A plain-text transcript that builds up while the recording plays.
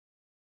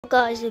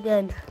guys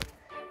again,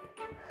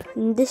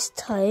 and this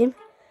time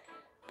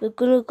we're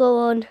gonna go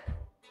on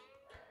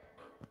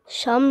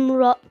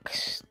Shamrock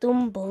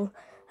Stumble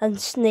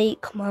and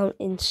Snake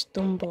Mountain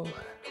Stumble.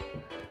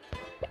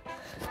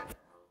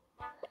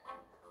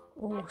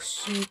 Oh,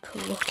 super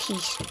lucky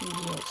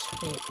speed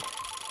spin.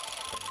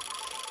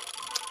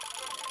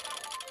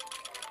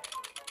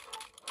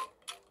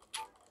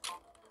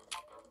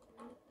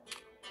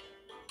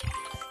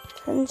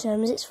 10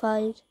 gems, it's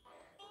fine.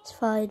 It's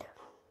fine.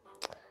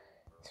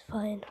 It's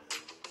fine.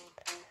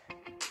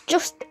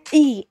 Just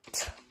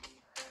eat.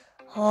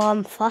 Oh,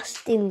 I'm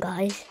fasting,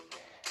 guys.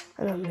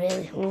 And I'm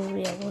really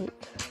hungry. I want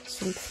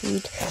some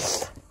food.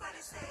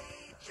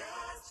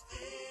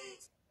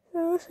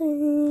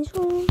 Nothing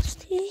wants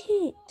to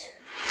eat.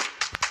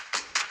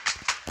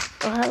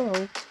 Oh,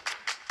 hello.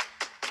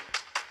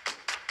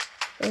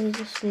 They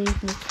just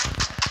leave me.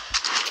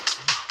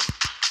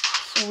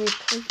 So we're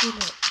playing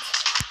it.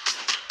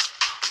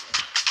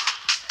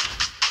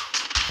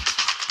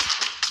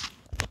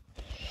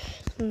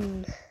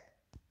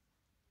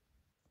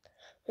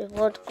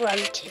 Reward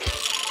granted.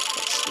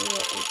 Let's see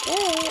what we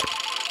get.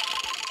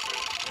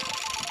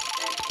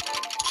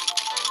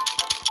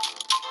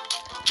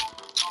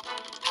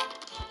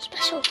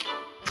 Special.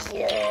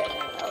 Yeah,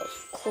 that was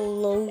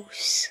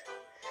close.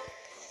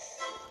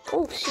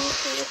 Oh,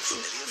 super lucky.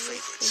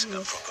 Favourites and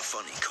proper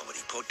funny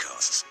comedy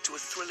podcasts to a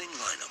thrilling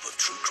lineup of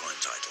true crime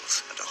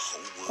titles and a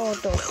whole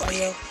world of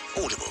well-being.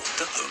 Audible,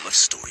 the home of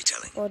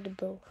storytelling.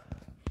 Audible.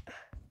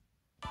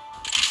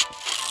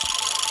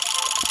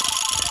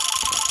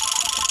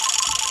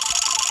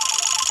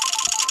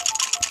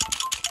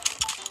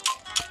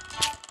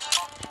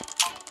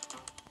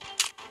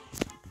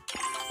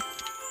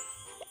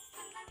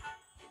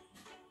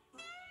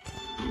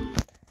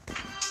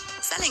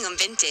 Selling on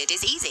Vinted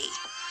is easy.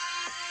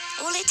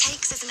 All it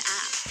takes is an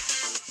app,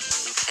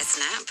 a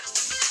snap,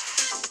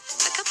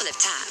 a couple of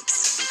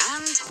taps,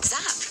 and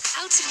zap,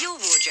 out of your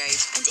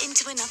wardrobe and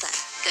into another.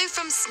 Go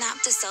from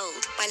snap to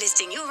sold by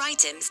listing your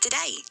items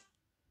today.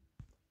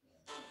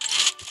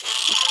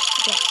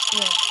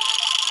 Yeah.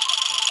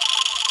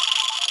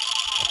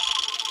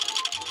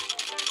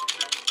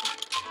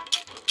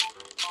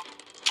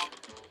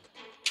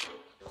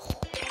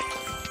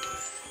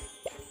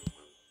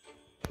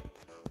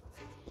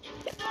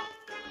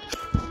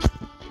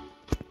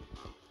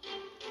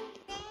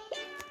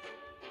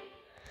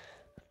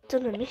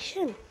 Done a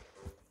mission.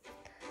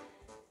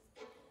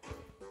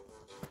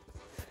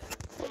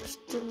 What's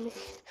the mission?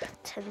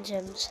 10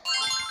 gems.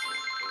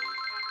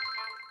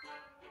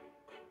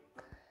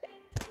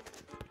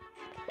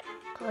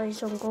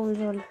 Guys, I'm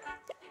going on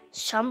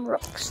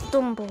Shamrock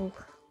Stumble.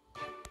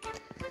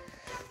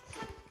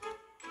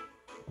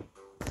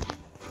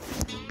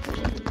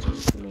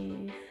 Just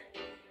move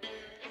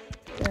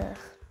there.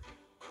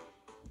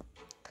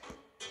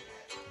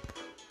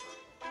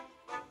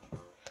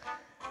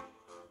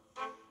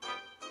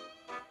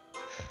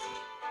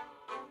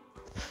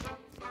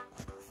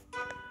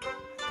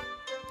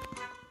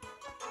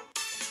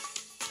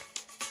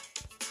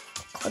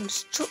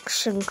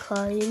 Construction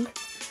climb.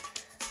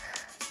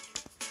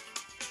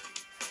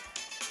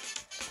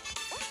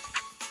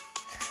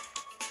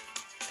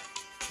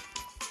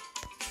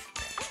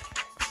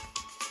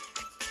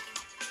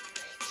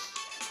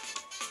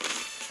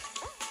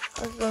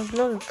 I've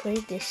never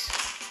played this,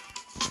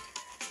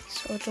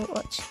 so I don't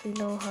actually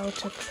know how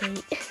to play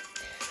it.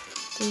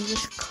 Do you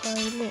just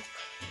climb up?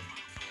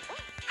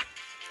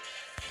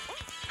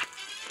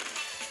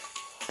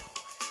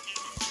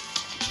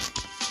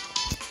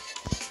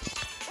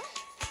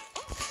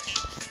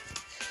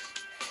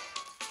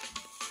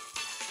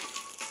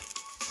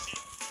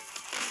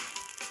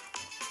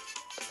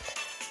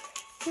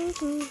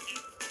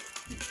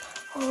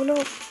 Oh no!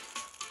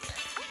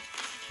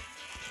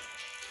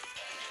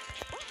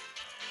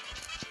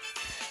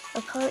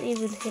 I can't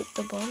even hit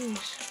the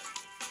bombs.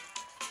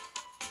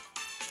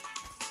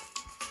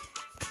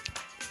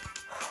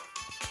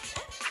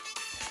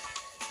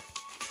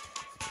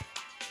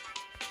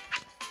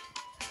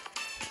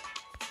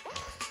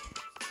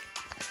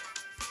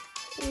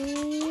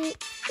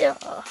 Yeah.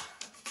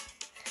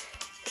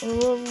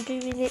 Oh, I'm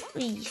doing it.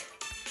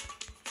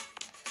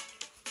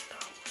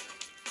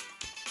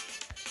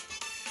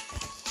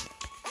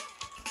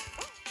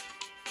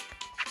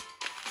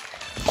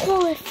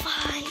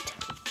 Qualified.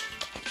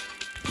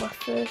 My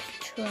first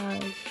try.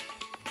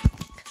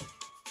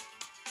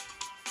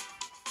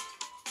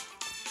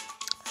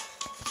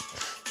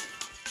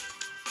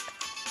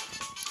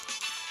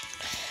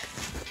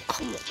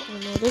 Come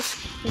on,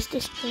 is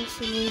this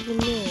person even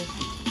there?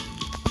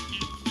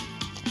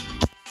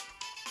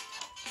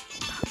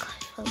 That guy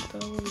fell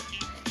down.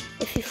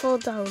 If you fall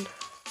down,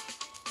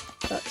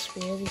 that's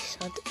really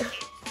sad.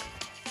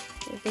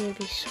 You're gonna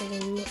be so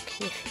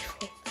unlucky if you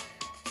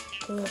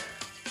fall.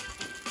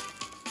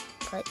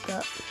 Like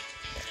that.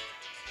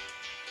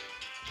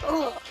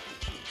 Oh!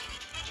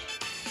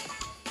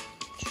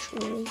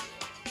 Tree.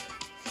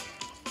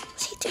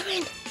 What's he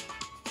doing?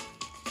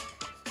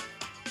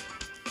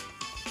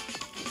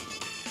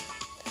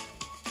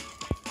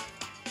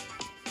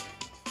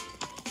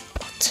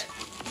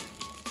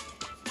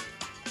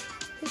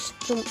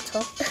 jumped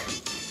off.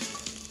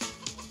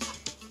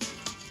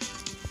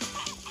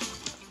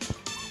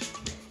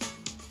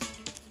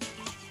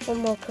 One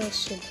more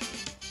person.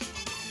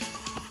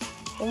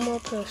 One more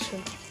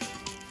person.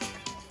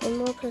 One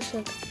more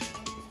person.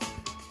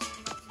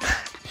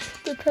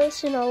 The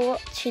person I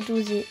watched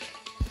was it.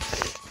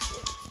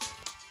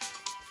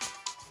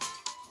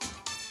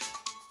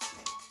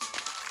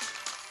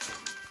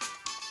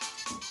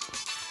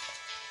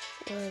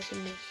 Where's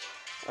me?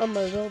 I'm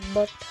a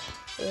robot.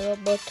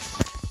 Robot.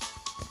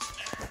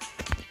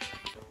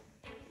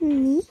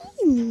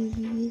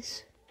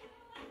 Knees.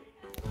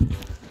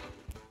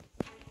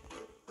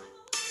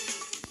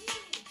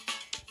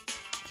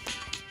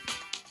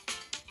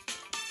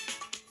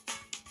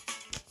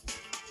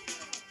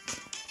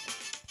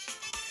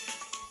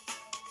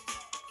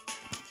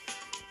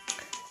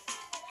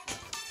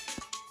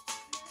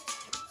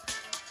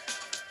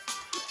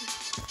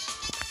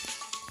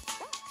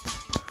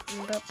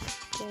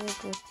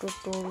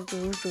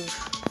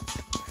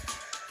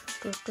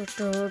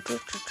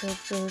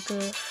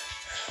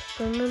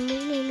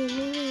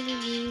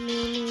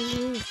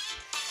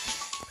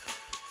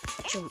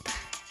 Jump.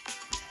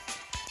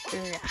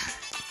 Yeah.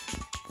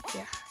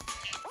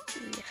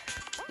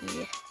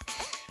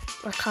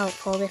 I can't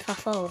fall if I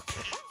fall.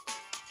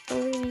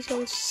 I'm gonna be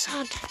so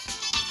sad.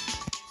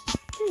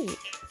 Wait.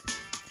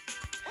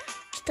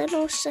 Is there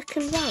no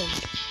second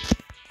round?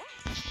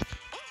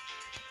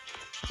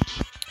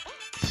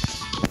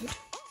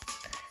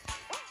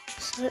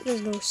 It's like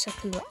there's no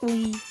second round.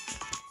 Wee.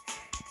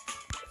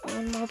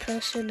 One more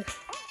person.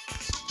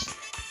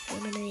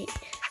 Eliminate.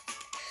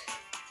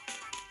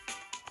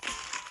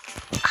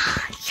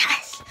 Ah,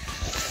 yes!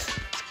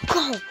 Let's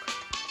go!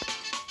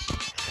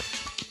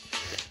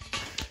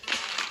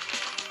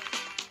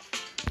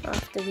 I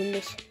have to win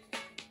this.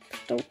 If I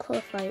don't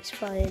qualify, it's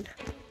fine.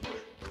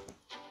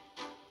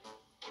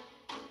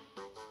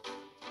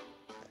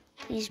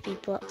 Please be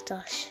Black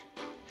Dash.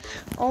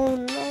 Oh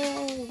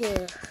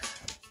no!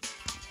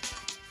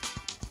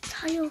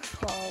 Tile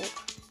fall.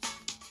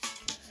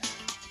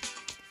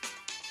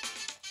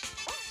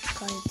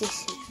 Guys,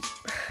 this is.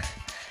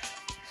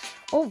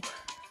 Oh!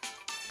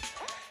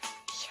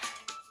 Yeah.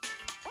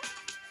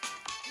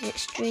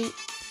 It's straight.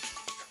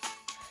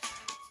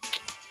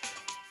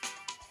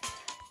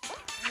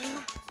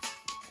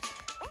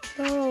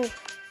 No!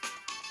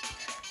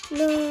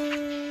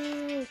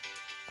 No!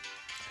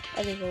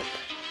 I give up.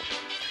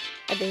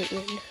 I didn't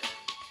win.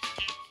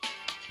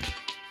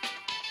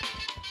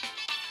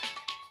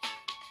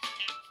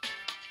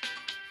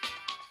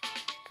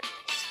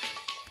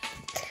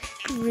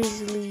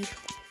 Grizzly.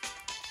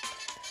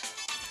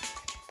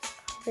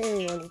 I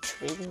really wanted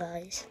to win,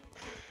 guys.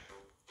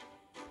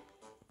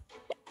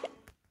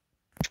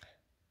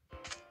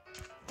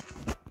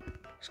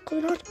 What's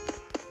going on?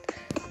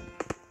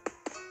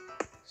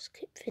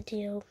 Skip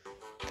video.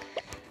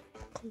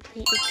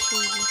 Completed 2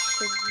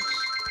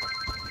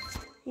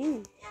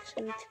 missions.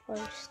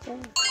 75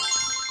 stars.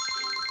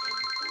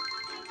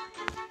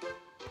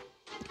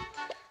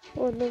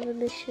 Another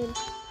mission.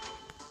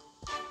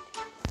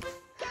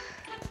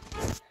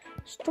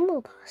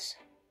 Stumble Pass.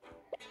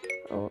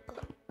 Oh,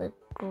 the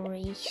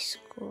grey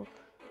skull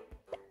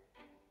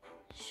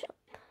shop.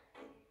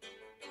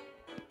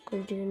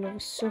 Gonna do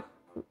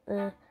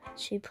another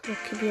super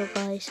lucky deal,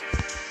 guys.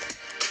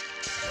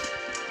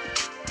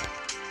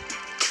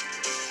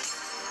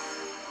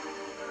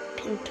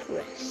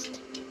 Pinterest.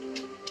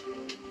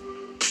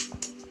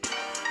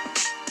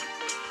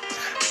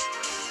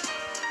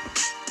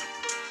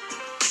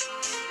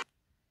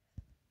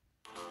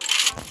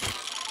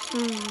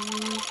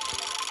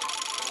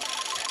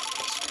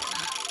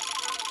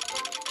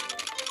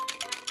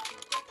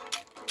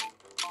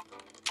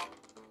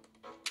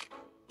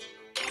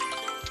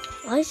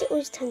 Why is it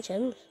always 10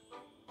 gems?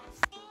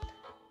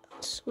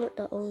 That's something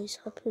that always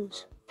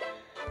happens.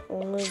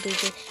 Oh, I'm gonna do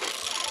this.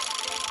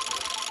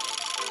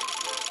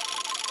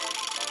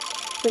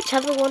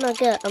 Whichever one I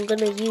get, I'm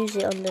gonna use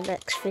it on the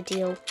next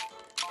video.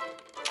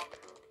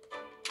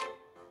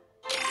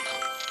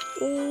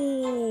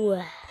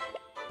 Ooh.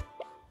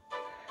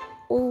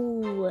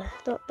 Ooh,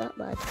 not that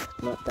bad.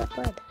 Not that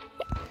bad.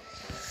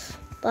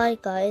 Bye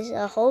guys,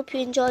 I hope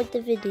you enjoyed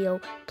the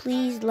video.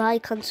 Please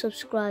like and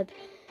subscribe.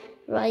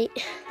 Right?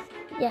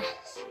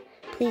 Yes.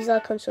 Please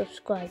like and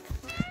subscribe.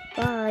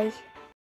 Bye.